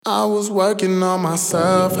I was working on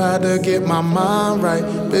myself, had to get my mind right.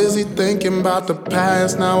 Busy thinking about the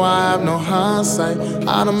past, now I have no hindsight.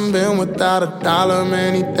 I done been without a dollar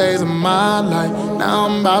many days of my life. Now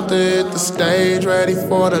I'm about to hit the stage, ready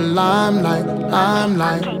for the limelight.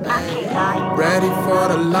 Limelight, ready for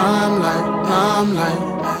the limelight. Limelight,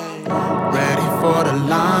 ready for the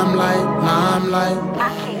limelight. Limelight,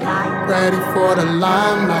 ready for the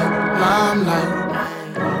limelight. Limelight,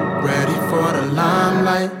 ready for the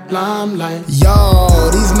limelight, limelight. Yo,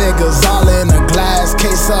 these niggas all in a glass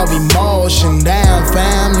case of emotion. Damn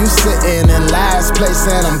fam, you sitting in last place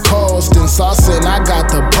and I'm coasting. Saucing, I got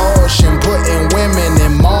the potion, putting women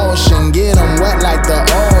in motion. Get them wet like the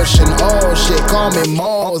ocean. Oh shit, call me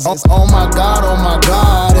Moses. Oh my god,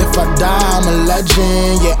 if I die I'm a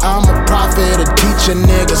legend. Yeah, I'm a prophet, a teacher,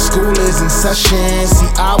 nigga. School is in session. See,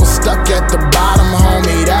 I was stuck at the bottom,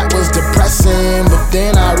 homie, that was depressing. But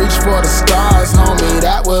then I reached for the stars, homie,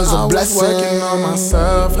 that was a blessing. I was working on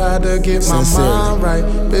myself, had to get my mind right.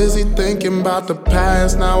 Busy thinking about the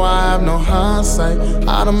past, now I have no hindsight.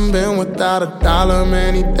 I done been without a dollar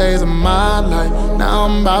many days of my life. Now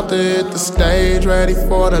I'm about to hit the stage, ready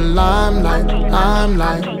for the limelight.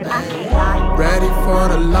 Limelight, ready for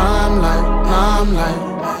the limelight. Limelight,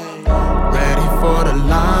 ready for the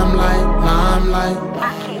limelight. Limelight,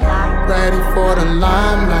 ready for the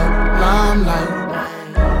limelight. Limelight,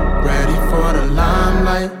 ready for the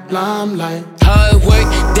limelight, limelight. Hard work,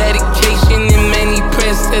 dedication, and many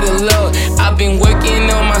prayers to the Lord. I've been working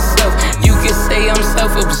on myself. You can say I'm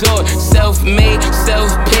self-absorbed, self-made,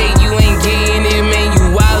 self-paid. You ain't getting it, man,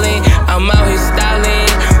 you wildin'. I'm out here styling,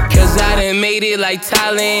 cause I done made it like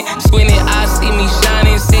Thailand. Squinting eyes see me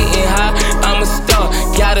shining, sitting high, I'm a star.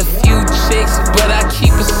 Got a few chicks, but I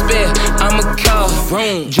keep a spare. I'm a car,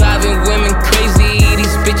 vroom, driving women crazy.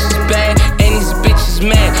 These bitches bad, and these bitches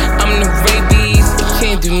mad. I'm the rabies,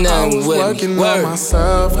 can't do nothing with me. I was working on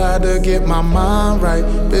myself, had to get my mind right.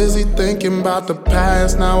 Busy thinking about the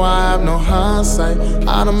past, now I have no hindsight.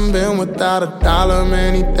 I done been without a dollar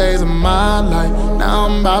many days of my life. Now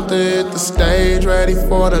I'm about to hit the stage, ready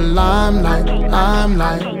for the limelight.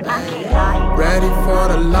 Limelight, ready for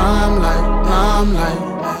the limelight. Limelight,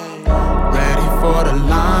 ready for the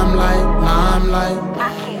limelight. Limelight,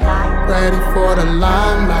 ready for the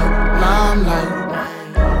limelight. Limelight,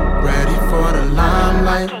 ready for the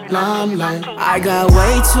limelight. Limelight. I got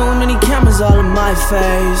way too many cameras all in my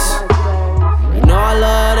face. You know I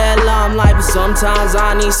love that limelight, but sometimes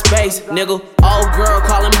I need space, nigga. Old girl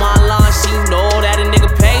calling my line, she know that a nigga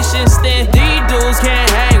patience thin. These dudes can't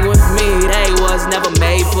hang with me, they was never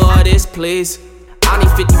made for this, please. I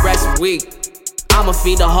need 50 racks a week, I'ma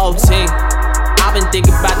feed the whole team. I've been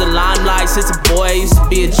thinking about the limelight since a boy, it used to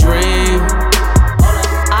be a dream.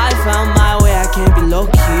 I found my way, I can't be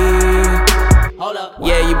low-key.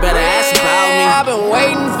 Yeah, you better ask about me. I've been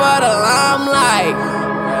waiting for the limelight.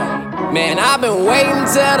 Man, I've been waiting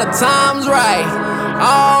till the time's right.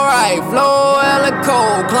 Alright, flow hella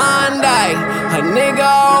cold, Klondike. A nigga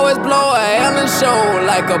always blow a hella show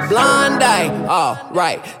like a blind eye.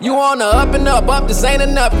 Alright, you on the up and up, this ain't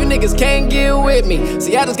enough. You niggas can't get with me.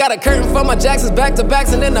 See, I just got a curtain for my Jacksons,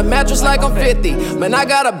 back-to-backs, and then the mattress like I'm 50. Man, I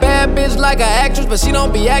got a bad bitch like an actress, but she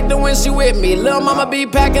don't be acting when she with me. Lil' mama be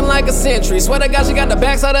packing like a century. Swear to God, she got the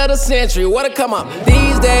backside of the century. What'll come up?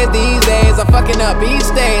 These days, I'm fucking up each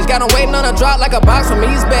stage. Got 'em waiting on a drop like a box from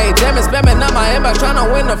East Bay. Jamming, spamming up my inbox, trying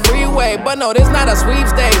to win the freeway. But no, this not a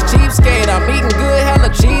sweepstakes, cheapskate. I'm eating good, hella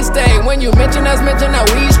cheesesteak. When you mention us, mention that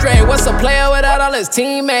we straight. What's a player without all his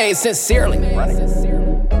teammates? Sincerely.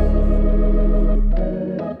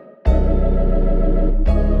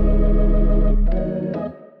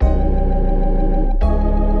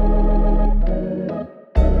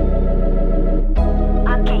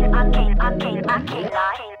 I can't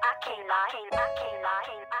lie.